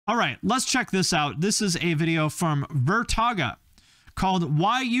All right, let's check this out. This is a video from Vertaga called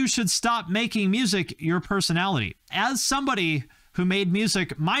Why You Should Stop Making Music Your Personality. As somebody who made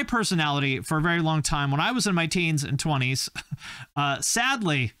music my personality for a very long time when I was in my teens and 20s,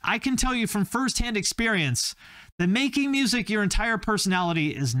 sadly, I can tell you from firsthand experience that making music your entire personality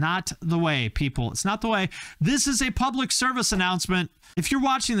is not the way, people. It's not the way. This is a public service announcement. If you're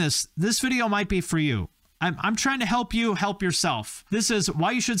watching this video might be for you. I'm trying to help you help yourself. This is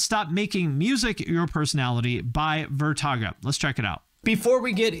Why You Should Stop Making Music Your Personality by Vertaga. Let's check it out. Before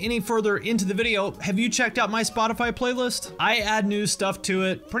we get any further into the video, have you checked out my Spotify playlist? I add new stuff to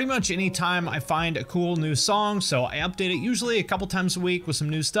it pretty much anytime I find a cool new song, so I update it usually a couple times a week with some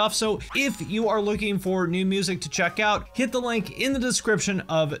new stuff. So if you are looking for new music to check out, hit the link in the description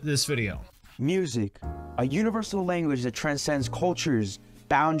of this video. Music, a universal language that transcends cultures,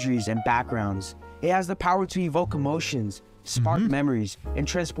 boundaries, and backgrounds. It has the power to evoke emotions, spark memories, and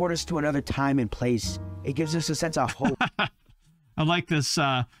transport us to another time and place. It gives us a sense of hope. I like this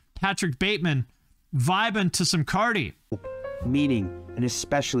Patrick Bateman vibing to some Cardi. Meaning, and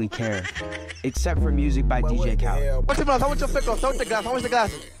especially care. Except for music by DJ Khaled. What's your glass? How much your pickle? How much the glass? How much the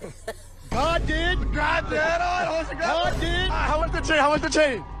glass? God did. God did. God did. How much the chain? How much the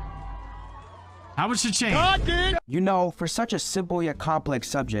chain? How much the chain? God did. You know, for such a simple yet complex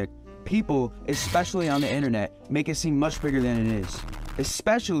subject, people, especially on the internet, make it seem much bigger than it is.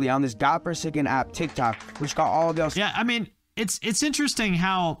 Especially on this godforsaken app TikTok, which got all of us. Yeah, I mean, it's interesting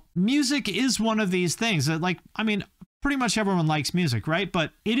how music is one of these things that, like, I mean, pretty much everyone likes music, right?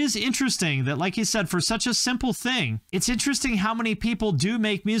 But it is interesting that, like you said, for such a simple thing, it's interesting how many people do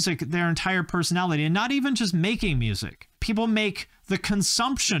make music their entire personality, and not even just making music. People make the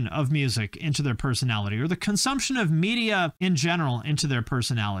consumption of music into their personality, or the consumption of media in general into their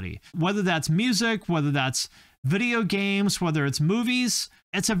personality. Whether that's music, whether that's video games, whether it's movies,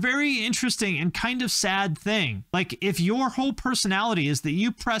 it's a very interesting and kind of sad thing. Like, if your whole personality is that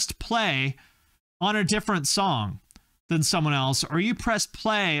you pressed play on a different song than someone else, or you pressed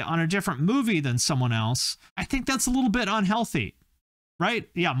play on a different movie than someone else, I think that's a little bit unhealthy, right?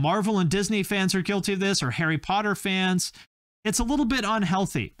 Yeah, Marvel and Disney fans are guilty of this, or Harry Potter fans. It's a little bit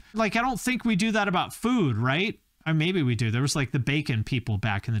unhealthy. Like, I don't think we do that about food, right? Or maybe we do. There was like the bacon people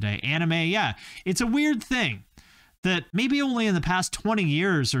back in the day. Anime, yeah. It's a weird thing that maybe only in the past 20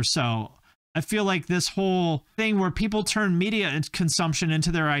 years or so, I feel like this whole thing where people turn media consumption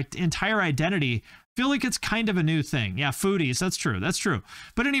into their entire identity, I feel like it's kind of a new thing. Yeah, foodies, that's true, that's true.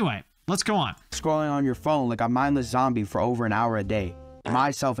 But anyway, let's go on. Scrolling on your phone like a mindless zombie for over an hour a day,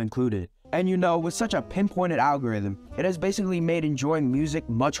 myself included. And you know, with such a pinpointed algorithm, it has basically made enjoying music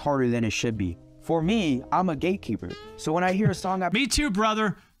much harder than it should be. For me, I'm a gatekeeper. So when I hear a song I've Me too,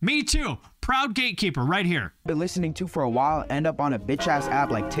 brother. Me too. Proud gatekeeper right here. been listening to for a while end up on a bitch-ass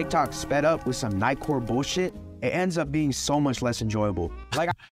app like TikTok sped up with some nightcore bullshit, it ends up being so much less enjoyable.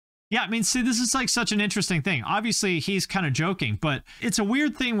 Like, yeah, I mean, see, this is like such an interesting thing. Obviously, he's kind of joking, but it's a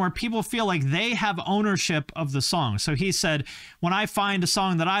weird thing where people feel like they have ownership of the song. So he said, when I find a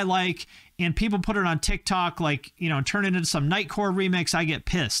song that I like and people put it on TikTok, like, you know, turn it into some nightcore remix, I get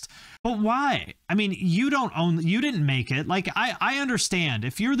pissed. But why? I mean, you didn't make it. Like, I understand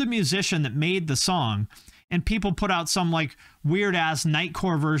if you're the musician that made the song and people put out some like weird ass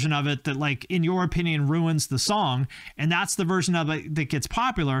nightcore version of it that, like, in your opinion ruins the song, and that's the version of it that gets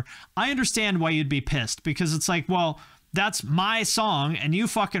popular, I understand why you'd be pissed, because it's like, well, that's my song and you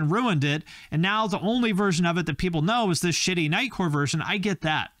fucking ruined it, and now the only version of it that people know is this shitty nightcore version. I get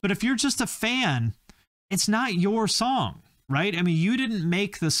that. But if you're just a fan, it's not your song, right? I mean, you didn't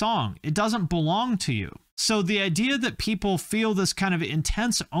make the song. It doesn't belong to you. So the idea that people feel this kind of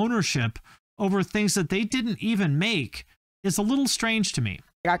intense ownership over things that they didn't even make is a little strange to me.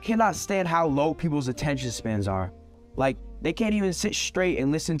 I cannot stand how low people's attention spans are. Like, they can't even sit straight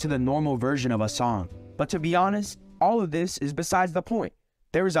and listen to the normal version of a song. But to be honest, all of this is besides the point.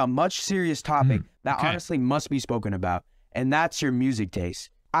 There is a much serious topic that honestly must be spoken about, and that's your music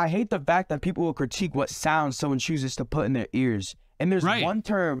taste. I hate the fact that people will critique what sounds someone chooses to put in their ears. And there's one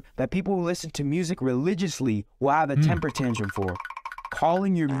term that people who listen to music religiously will have a temper tantrum for.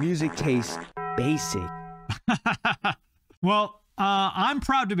 Calling your music taste basic. Well, I'm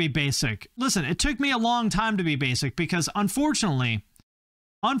proud to be basic. Listen, it took me a long time to be basic because unfortunately,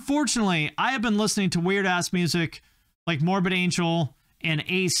 I have been listening to weird ass music like Morbid Angel and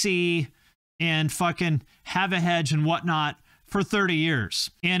AC and fucking Have a Hedge and whatnot for 30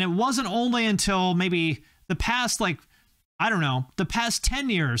 years. And it wasn't only until maybe the past, like, I don't know, the past 10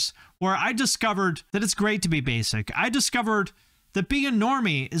 years where I discovered that it's great to be basic. I discovered that being a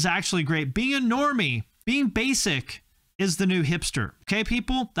normie is actually great. Being a normie, being basic is the new hipster. Okay,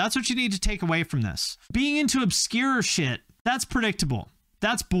 people? That's what you need to take away from this. Being into obscure shit, that's predictable.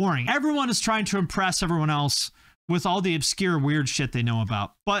 That's boring. Everyone is trying to impress everyone else with all the obscure, weird shit they know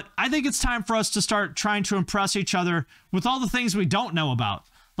about. But I think it's time for us to start trying to impress each other with all the things we don't know about.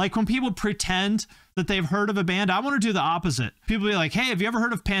 Like when people pretend that they've heard of a band, I want to do the opposite. People be like, hey, have you ever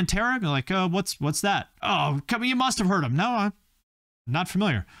heard of Pantera? Be like, oh, what's that? Oh, come on, you must have heard them. No, I'm not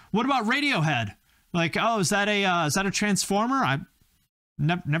familiar. What about Radiohead? Like, oh, is that a Transformer? I've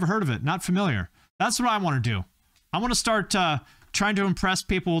never heard of it. Not familiar. That's what I want to do. I want to start trying to impress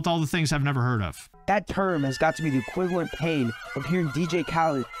people with all the things I've never heard of. That term has got to be the equivalent pain of hearing DJ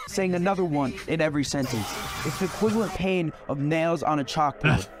Khaled saying another one in every sentence. It's the equivalent pain of nails on a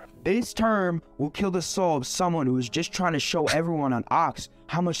chalkboard. This term will kill the soul of someone who is just trying to show everyone on Ox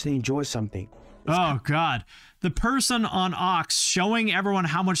how much they enjoy something. Oh, God. The person on Ox showing everyone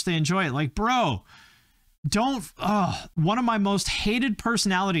how much they enjoy it. Like, bro, don't... one of my most hated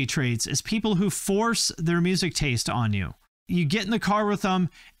personality traits is people who force their music taste on you. You get in the car with them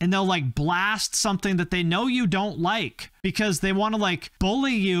and they'll like blast something that they know you don't like because they want to like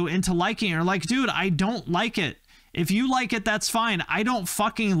bully you into liking it. Or like, dude, I don't like it. If you like it, that's fine. I don't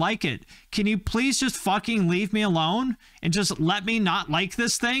fucking like it. Can you please just fucking leave me alone and just let me not like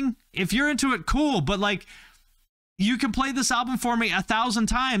this thing? If you're into it, cool. But like, you can play this album for me 1,000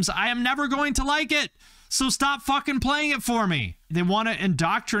 times. I am never going to like it. So stop fucking playing it for me. They want to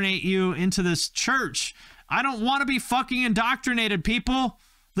indoctrinate you into this church. I don't want to be fucking indoctrinated, people.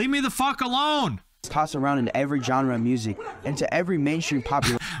 Leave me the fuck alone. Tossed around in every genre of music and to every mainstream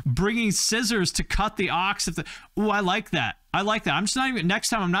popular. Bringing scissors to cut the ox. Ooh, I like that. I like that. I'm just not even, next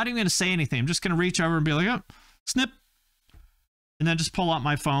time, I'm not even going to say anything. I'm just going to reach over and be like, oh, snip. And then just pull out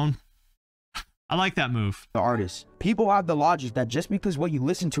my phone. I like that move. The artists. People have the logic that just because what you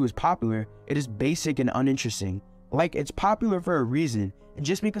listen to is popular, it is basic and uninteresting. Like, it's popular for a reason. And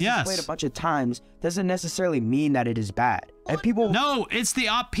just because it's played a bunch of times doesn't necessarily mean that it is bad. And people... No, it's the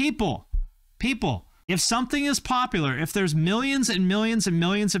people. People. If something is popular, if there's millions and millions and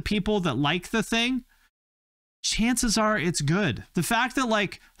millions of people that like the thing, chances are it's good. The fact that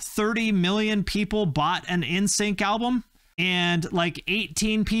like 30 million people bought an NSYNC album and like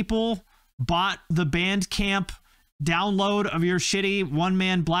 18 people bought the Bandcamp download of your shitty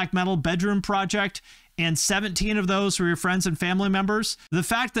one-man black metal bedroom project, and 17 of those were your friends and family members. The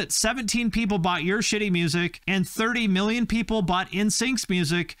fact that 17 people bought your shitty music and 30 million people bought NSYNC's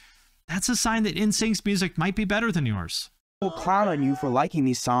music, that's a sign that NSYNC's music might be better than yours. People clown on you for liking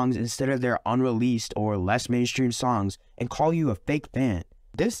these songs instead of their unreleased or less mainstream songs and call you a fake fan.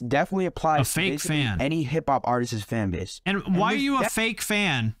 This definitely applies to any hip-hop artist's fan base. And why are you a fake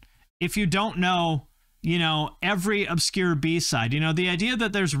fan if you don't know, you know, every obscure B-side? You know, the idea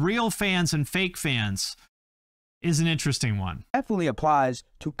that there's real fans and fake fans is an interesting one. Definitely applies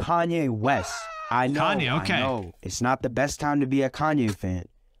to Kanye West. I know, Kanye, okay. I know. It's not the best time to be a Kanye fan.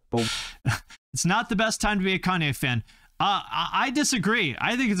 But it's not the best time to be a Kanye fan. I disagree.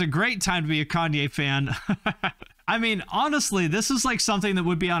 I think it's a great time to be a Kanye fan. I mean, honestly, this is like something that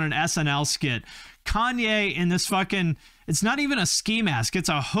would be on an SNL skit. Kanye in this fucking, it's not even a ski mask, it's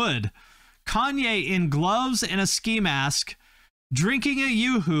a hood. Kanye in gloves and a ski mask, drinking a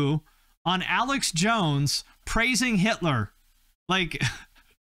Yoo-hoo on Alex Jones, praising Hitler. Like,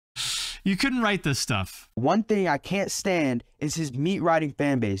 you couldn't write this stuff. One thing I can't stand is his meat-riding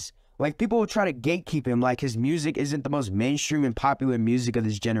fan base. Like, people will try to gatekeep him like his music isn't the most mainstream and popular music of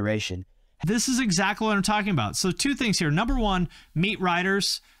this generation. This is exactly what I'm talking about. So 2 things here. Number 1, meat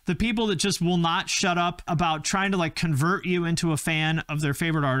riders, the people that just will not shut up about trying to like convert you into a fan of their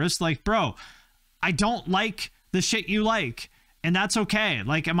favorite artist. Like, bro, I don't like the shit you like, and that's okay.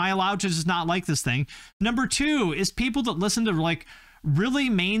 Like, am I allowed to just not like this thing? Number 2 is people that listen to like really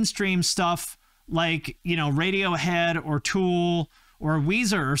mainstream stuff like, you know, Radiohead or Tool or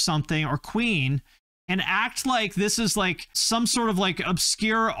Weezer or something, or Queen, and act like this is like some sort of like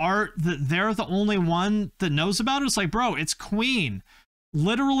obscure art that they're the only one that knows about it. It's like, bro, it's Queen.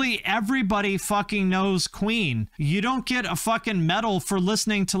 Literally everybody fucking knows Queen. You don't get a fucking medal for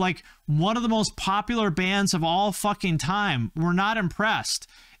listening to like one of the most popular bands of all fucking time. We're not impressed.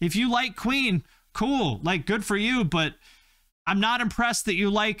 If you like Queen, cool, like good for you, but I'm not impressed that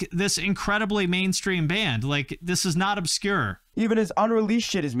you like this incredibly mainstream band. Like, this is not obscure. Even his unreleased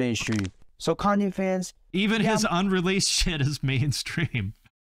shit is mainstream. So Kanye fans... Even his unreleased shit is mainstream.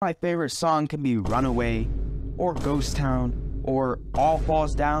 My favorite song can be Runaway, or Ghost Town, or All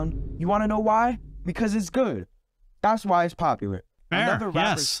Falls Down. You want to know why? Because it's good. That's why it's popular. Fair, Another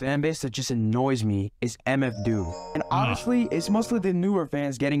rapper's yes. fan base that just annoys me is MF Doom. And honestly, it's mostly the newer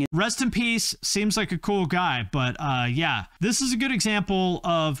fans getting Rest in peace. Seems like a cool guy, but yeah, this is a good example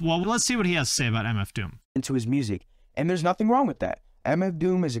of, well, let's see what he has to say about MF Doom. into his music. And there's nothing wrong with that. MF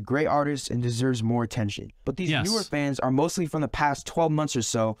Doom is a great artist and deserves more attention. But these newer fans are mostly from the past 12 months or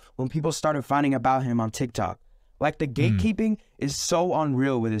so when people started finding about him on TikTok. Like, the gatekeeping is so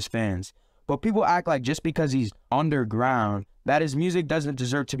unreal with his fans. But people act like just because he's underground, that his music doesn't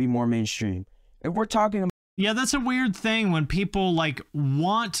deserve to be more mainstream. If we're talking about... Yeah, that's a weird thing when people like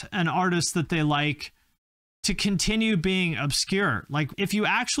want an artist that they like to continue being obscure. Like, if you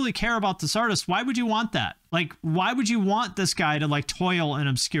actually care about this artist, why would you want that? Like, why would you want this guy to like toil in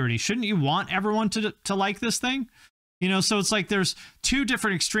obscurity? Shouldn't you want everyone to like this thing? You know, so it's like there's two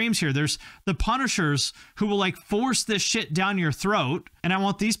different extremes here. There's the punishers who will like force this shit down your throat, and I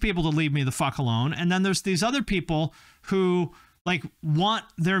want these people to leave me the fuck alone. And then there's these other people who like want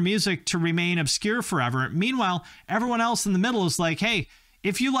their music to remain obscure forever. Meanwhile, everyone else in the middle is like, hey,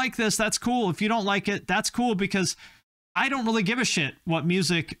 if you like this, that's cool. If you don't like it, that's cool, because I don't really give a shit what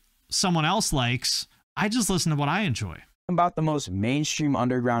music someone else likes. I just listen to what I enjoy. About the most mainstream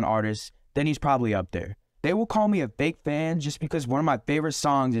underground artist, then he's probably up there. They will call me a fake fan just because one of my favorite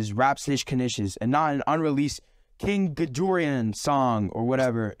songs is Rap Snitch Knishes and not an unreleased King Gajurian song or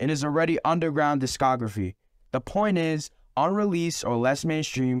whatever in his already underground discography. The point is, unreleased or less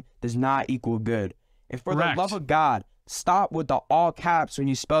mainstream does not equal good. And for the love of God, stop with the all caps when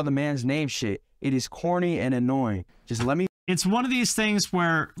you spell the man's name shit. It is corny and annoying. Just let me... It's one of these things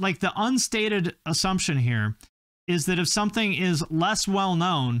where, like, the unstated assumption here is that if something is less well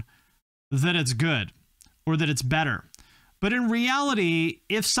known, that it's good or that it's better. But in reality,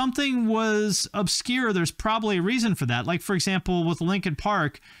 if something was obscure, there's probably a reason for that. Like, for example, with Linkin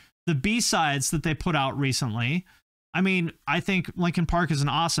Park, the B-sides that they put out recently, I mean, I think Linkin Park is an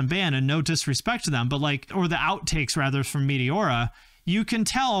awesome band, and no disrespect to them, but like, or the outtakes rather from Meteora, you can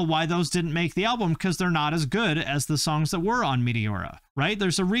tell why those didn't make the album, because they're not as good as the songs that were on Meteora, right?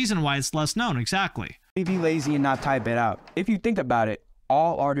 There's a reason why it's less known, exactly. Be lazy and not type it out. If you think about it,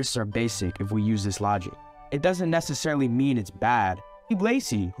 all artists are basic if we use this logic. It doesn't necessarily mean it's bad. Steve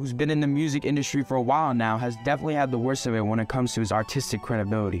Lacy, who's been in the music industry for a while now, has definitely had the worst of it when it comes to his artistic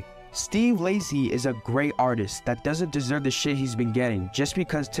credibility. Steve Lacy is a great artist that doesn't deserve the shit he's been getting just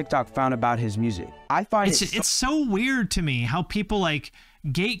because TikTok found about his music. I find it's so weird to me how people like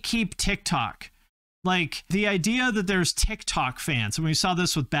gatekeep TikTok. Like, the idea that there's TikTok fans, and we saw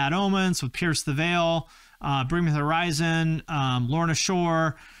this with Bad Omens, with Pierce the Veil, Bring Me the Horizon, Lorna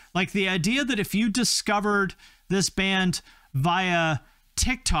Shore. Like, the idea that if you discovered this band via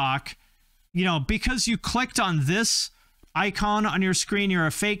TikTok, you know, because you clicked on this icon on your screen, you're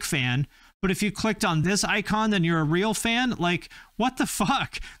a fake fan. But if you clicked on this icon, then you're a real fan. Like, what the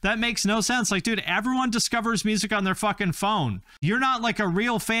fuck? That makes no sense. Like, dude, everyone discovers music on their fucking phone. You're not like a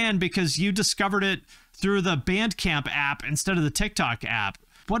real fan because you discovered it through the Bandcamp app instead of the TikTok app.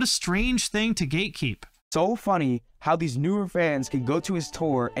 What a strange thing to gatekeep. So funny how these newer fans can go to his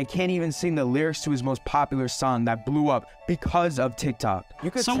tour and can't even sing the lyrics to his most popular song that blew up because of TikTok. You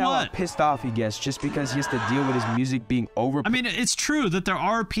could tell how pissed off he gets just because he has to deal with his music being over. I mean, it's true that there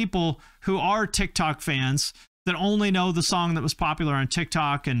are people who are TikTok fans that only know the song that was popular on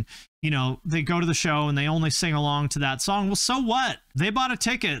TikTok, and, you know, they go to the show and they only sing along to that song. Well, so what? They bought a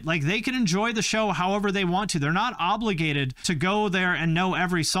ticket. Like, they can enjoy the show however they want to. They're not obligated to go there and know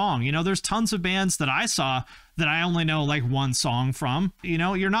every song. You know, there's tons of bands that I saw that I only know like one song from. You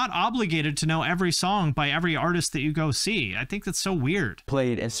know, you're not obligated to know every song by every artist that you go see. I think that's so weird.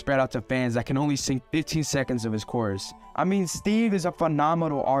 Played and spread out to fans that can only sing 15 seconds of his chorus. I mean, Steve is a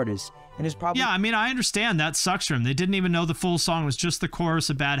phenomenal artist. And it's probably... Yeah, I mean, I understand that sucks for him. They didn't even know the full song was just the chorus,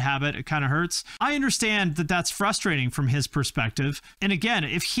 A Bad Habit. It kind of hurts. I understand that that's frustrating from his perspective. And again,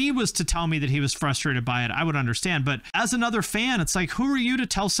 if he was to tell me that he was frustrated by it, I would understand. But as another fan, it's like, who are you to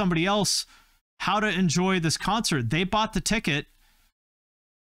tell somebody else how to enjoy this concert? They bought the ticket.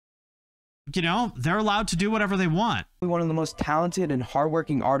 You know, they're allowed to do whatever they want. One of the most talented and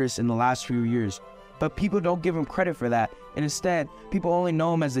hardworking artists in the last few years. But people don't give him credit for that, and instead, people only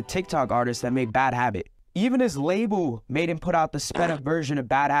know him as the TikTok artist that made Bad Habit. Even his label made him put out the sped up version of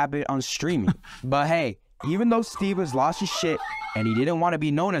Bad Habit on streaming. But hey, even though Steve has lost his shit and he didn't want to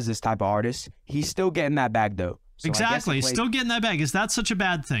be known as this type of artist, he's still getting that bag though. So exactly, still getting that bag. Is that such a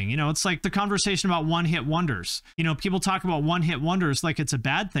bad thing? You know, it's like the conversation about one-hit wonders. You know, people talk about one-hit wonders like it's a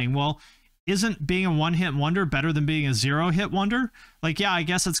bad thing. Well, isn't being a one-hit wonder better than being a zero-hit wonder? Like, yeah, I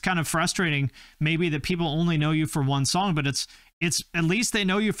guess it's kind of frustrating maybe that people only know you for one song, but it's at least they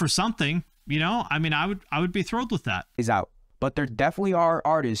know you for something, you know? I mean, I would be thrilled with that. Is out. but there definitely are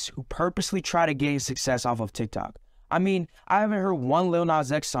artists who purposely try to gain success off of TikTok. I mean, I haven't heard one Lil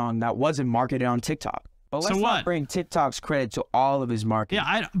Nas X song that wasn't marketed on TikTok. But let's not bring TikTok's credit to all of his marketing.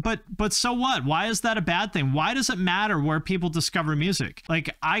 Yeah, but so what? Why is that a bad thing? Why does it matter where people discover music?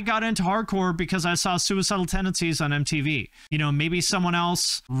 Like, I got into hardcore because I saw Suicidal Tendencies on MTV. You know, maybe someone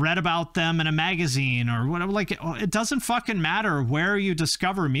else read about them in a magazine or whatever. Like, it doesn't fucking matter where you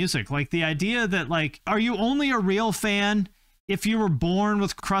discover music. Like, the idea that, like, are you only a real fan if you were born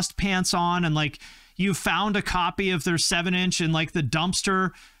with crust pants on and, like, you found a copy of their 7-inch in, like, the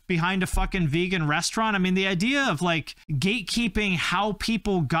dumpster behind a fucking vegan restaurant? I mean, the idea of like gatekeeping how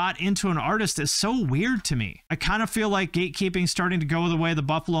people got into an artist is so weird to me. I kind of feel like gatekeeping starting to go the way of the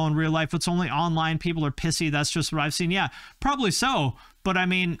buffalo in real life. It's only online. People are pissy. That's just what I've seen. Yeah, probably so. But I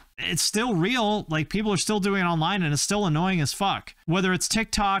mean, it's still real. Like, people are still doing it online and it's still annoying as fuck. Whether it's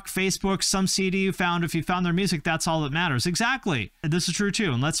TikTok, Facebook, some CD you found, if you found their music, that's all that matters. Exactly. This is true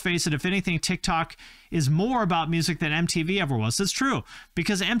too. And let's face it, if anything, TikTok is more about music than MTV ever was. It's true,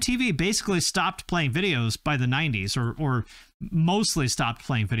 because MTV basically stopped playing videos by the 90s, or mostly stopped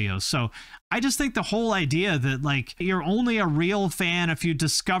playing videos. So I just think the whole idea that like you're only a real fan if you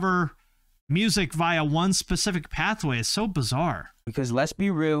discover music via one specific pathway is so bizarre. Because let's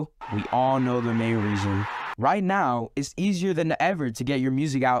be real, we all know the main reason. Right now, it's easier than ever to get your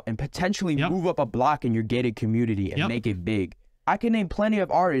music out and potentially move up a block in your gated community and make it big. I can name plenty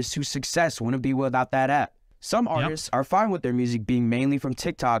of artists whose success wouldn't be without that app. Some artists are fine with their music being mainly from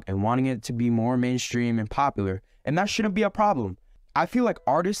TikTok and wanting it to be more mainstream and popular, and that shouldn't be a problem. I feel like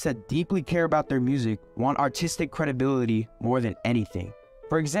artists that deeply care about their music want artistic credibility more than anything.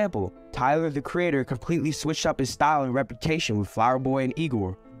 For example, Tyler, the Creator, completely switched up his style and reputation with Flower Boy and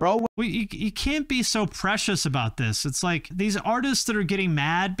Igor. Bro, you can't be so precious about this. It's like these artists that are getting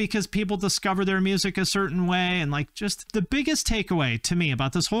mad because people discover their music a certain way. And like, just the biggest takeaway to me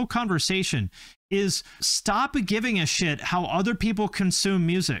about this whole conversation is stop giving a shit how other people consume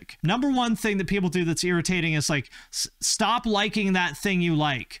music. Number one thing that people do that's irritating is like, stop liking that thing you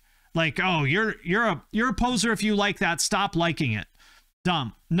like. Like, oh, you're a poser if you like that. Stop liking it.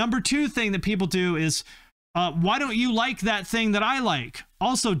 Dumb. Number two thing that people do is, why don't you like that thing that I like?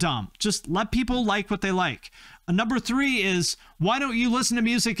 Also dumb. Just let people like what they like. Number three is, why don't you listen to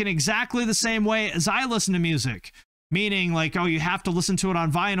music in exactly the same way as I listen to music? Meaning like, oh, you have to listen to it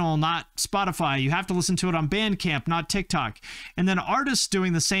on vinyl, not Spotify. You have to listen to it on Bandcamp, not TikTok. And then artists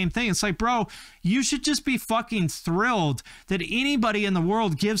doing the same thing. It's like, bro, you should just be fucking thrilled that anybody in the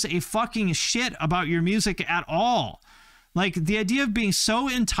world gives a fucking shit about your music at all. Like, the idea of being so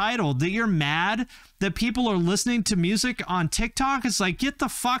entitled that you're mad that people are listening to music on TikTok, is like, get the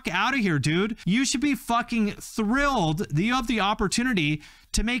fuck out of here, dude. You should be fucking thrilled that you have the opportunity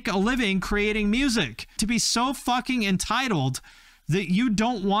to make a living creating music. To be so fucking entitled that you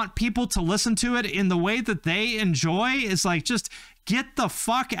don't want people to listen to it in the way that they enjoy is like, just get the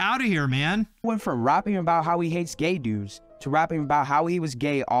fuck out of here, man. Went from rapping about how he hates gay dudes to rapping about how he was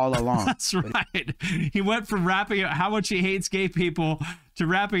gay all along. That's right. He went from rapping about how much he hates gay people to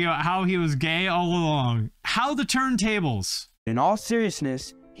rapping about how he was gay all along. How the turntables. In all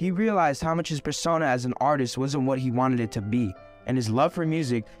seriousness, he realized how much his persona as an artist wasn't what he wanted it to be, and his love for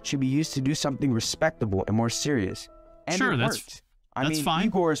music should be used to do something respectable and more serious. And sure, it that's worked. fine.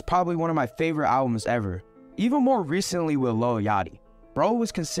 Igor is probably one of my favorite albums ever. Even more recently with Lil Yachty. Bro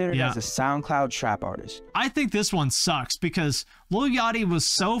was considered as a SoundCloud trap artist. I think this one sucks because Lil Yachty was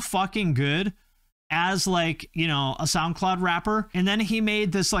so fucking good as like, you know, a SoundCloud rapper. And then he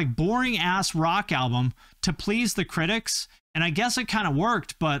made this like boring ass rock album to please the critics. And I guess it kind of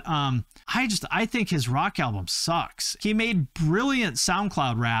worked, but I think his rock album sucks. He made brilliant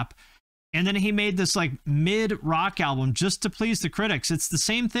SoundCloud rap, and then he made this like mid rock album just to please the critics. It's the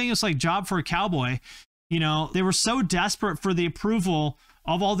same thing as like Job for a Cowboy. You know, they were so desperate for the approval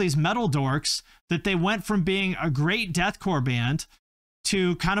of all these metal dorks that they went from being a great deathcore band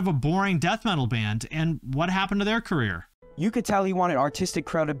to kind of a boring death metal band. And what happened to their career? You could tell he wanted artistic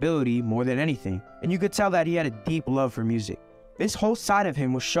credibility more than anything, and you could tell that he had a deep love for music. This whole side of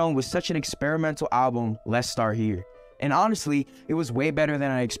him was shown with such an experimental album, Let's Start Here. And honestly, it was way better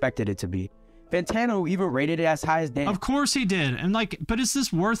than I expected it to be. Fantano even rated it as high as damn. Of course he did. And like, but is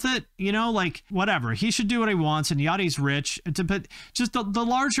this worth it? You know, like, whatever. He should do what he wants, and Yachty's rich. But just the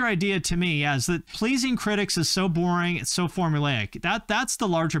larger idea to me is that pleasing critics is so boring. It's so formulaic. That's the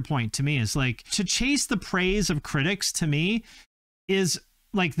larger point to me, is like, to chase the praise of critics to me is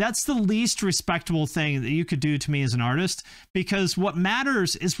Like, that's the least respectable thing that you could do to me as an artist, because what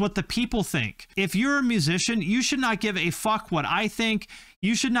matters is what the people think. If you're a musician, you should not give a fuck what I think.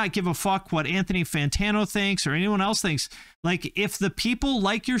 You should not give a fuck what Anthony Fantano thinks or anyone else thinks. Like, if the people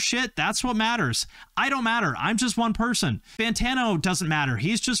like your shit, that's what matters. I don't matter. I'm just one person. Fantano doesn't matter.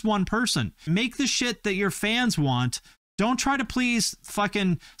 He's just one person. Make the shit that your fans want. Don't try to please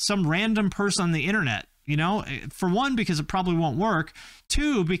fucking some random person on the internet. You know, for one, because it probably won't work.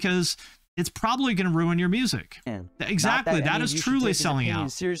 Two, because it's probably going to ruin your music. Exactly. That is truly selling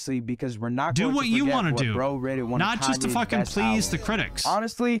out. Seriously, because we're not do going what to you want to do. Bro rated one not of just to Kanye's fucking best please albums. the critics.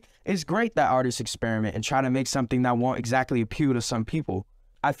 Honestly, it's great that artists experiment and try to make something that won't exactly appeal to some people.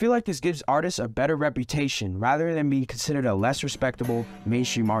 I feel like this gives artists a better reputation rather than being considered a less respectable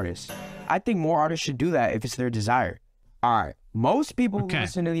mainstream artist. I think more artists should do that if it's their desire. All right. Most people who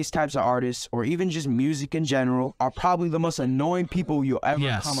listen to these types of artists, or even just music in general, are probably the most annoying people you'll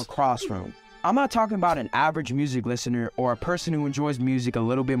ever come across from. I'm not talking about an average music listener or a person who enjoys music a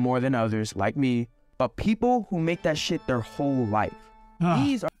little bit more than others, like me, but people who make that shit their whole life.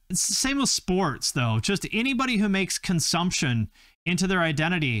 These are it's the same with sports, though. Just anybody who makes consumption into their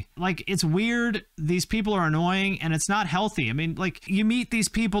identity. Like, it's weird. These people are annoying and it's not healthy. I mean, like, you meet these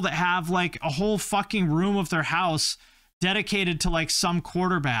people that have like a whole fucking room of their house dedicated to like some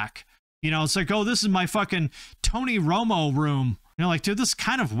quarterback. You know, it's like, oh, this is my fucking Tony Romo room. You know, like, dude, this is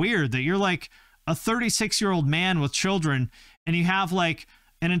kind of weird that you're like a 36-year-old man with children and you have like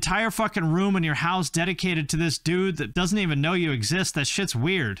an entire fucking room in your house dedicated to this dude that doesn't even know you exist. That shit's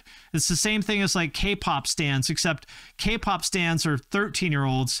weird. It's the same thing as like K-pop stans, except K-pop stans are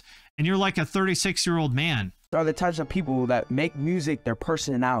 13-year-olds and you're like a 36-year-old man. Are the types of people that make music their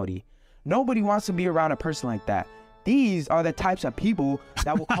personality. Nobody wants to be around a person like that. These are the types of people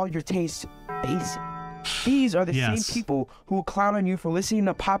that will call your taste basic. These are the same people who will clown on you for listening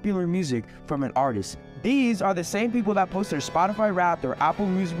to popular music from an artist. These are the same people that post their Spotify Wrapped or Apple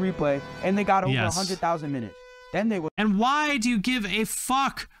Music Replay and they got over 100,000 minutes. Then they will. And why do you give a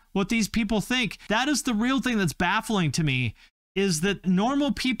fuck what these people think? That is the real thing that's baffling to me, is that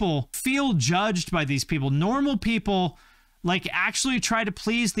normal people feel judged by these people. Normal people like actually try to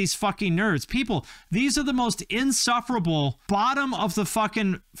please these fucking nerds. People, these are the most insufferable bottom of the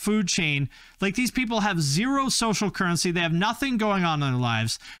fucking food chain. Like, these people have zero social currency. They have nothing going on in their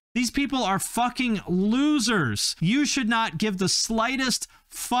lives. These people are fucking losers. You should not give the slightest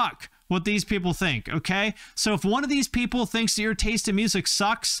fuck what these people think, okay? So if one of these people thinks that your taste in music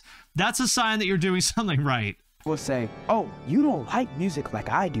sucks, that's a sign that you're doing something right. Will say, oh, you don't like music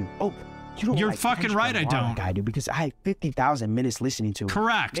like I do. Oh, you're like fucking right, I don't. Like I do, because I have 50,000 minutes listening to it.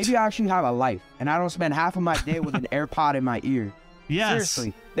 Correct. Maybe I actually have a life, and I don't spend half of my day with an AirPod in my ear. Yes.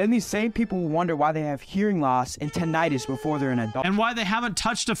 Seriously. Then these same people will wonder why they have hearing loss and tinnitus before they're an adult. And why they haven't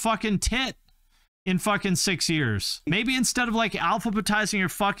touched a fucking tit in fucking 6 years. Maybe instead of like alphabetizing your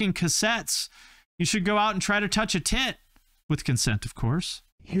fucking cassettes, you should go out and try to touch a tit. With consent, of course.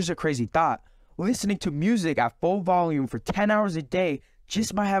 Here's a crazy thought. Listening to music at full volume for 10 hours a day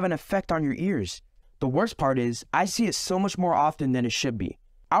just might have an effect on your ears. The worst part is, I see it so much more often than it should be.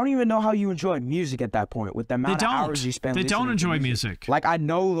 I don't even know how you enjoy music at that point with the amount of hours you spend listening to music. They don't enjoy music. Like, I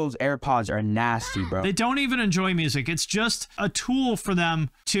know those AirPods are nasty, bro. They don't even enjoy music. It's just a tool for them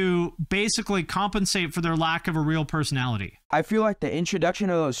to basically compensate for their lack of a real personality. I feel like the introduction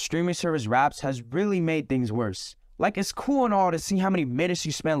of those streaming service Wraps has really made things worse. Like, it's cool and all to see how many minutes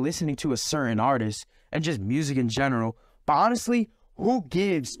you spend listening to a certain artist and just music in general, but honestly, who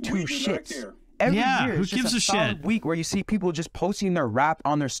gives two shits? Every year, who it's gives just a shit? Week where you see people just posting their rap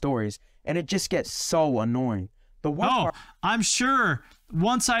on their stories, and it just gets so annoying. I'm sure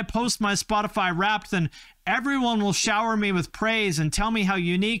once I post my Spotify Wrapped, then everyone will shower me with praise and tell me how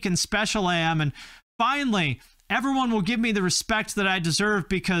unique and special I am, and finally, everyone will give me the respect that I deserve,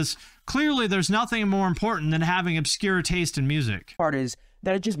 because clearly there's nothing more important than having obscure taste in music. Part is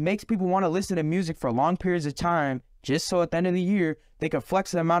that it just makes people want to listen to music for long periods of time, just so at the end of the year, they can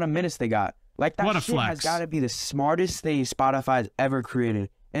flex the amount of minutes they got. Like, that shit has got to be the smartest thing Spotify's ever created.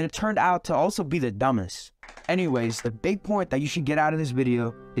 And it turned out to also be the dumbest. Anyways, the big point that you should get out of this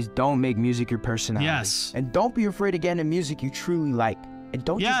video is don't make music your personality. Yes. And don't be afraid to get into music you truly like. And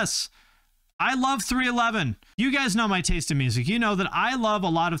don't I love 311. You guys know my taste in music. You know that I love a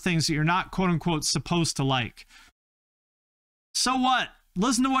lot of things that you're not quote-unquote supposed to like. So what?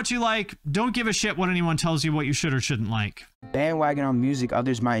 Listen to what you like. Don't give a shit what anyone tells you what you should or shouldn't like. Bandwagon on music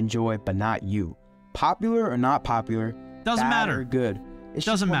others might enjoy, but not you. Popular or not popular, doesn't matter. Or good. It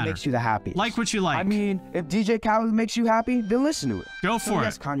doesn't matter. Makes you the happiest. Like what you like. I mean, if DJ Khaled makes you happy, then listen to it. Go for it.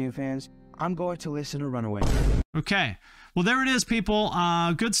 Yes, Kanye fans, I'm going to listen to Runaway. Okay. Well, there it is, people.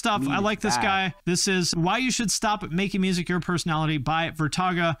 Good stuff. I like this guy. This is Why You Should Stop Making Music Your Personality by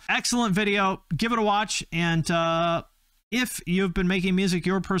Vertaga. Excellent video. Give it a watch. And if you've been making music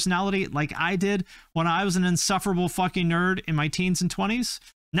your personality like I did when I was an insufferable fucking nerd in my teens and 20s,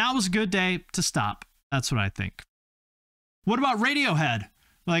 now is a good day to stop. That's what I think. What about Radiohead?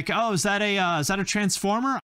 Like, oh, is that a Transformer?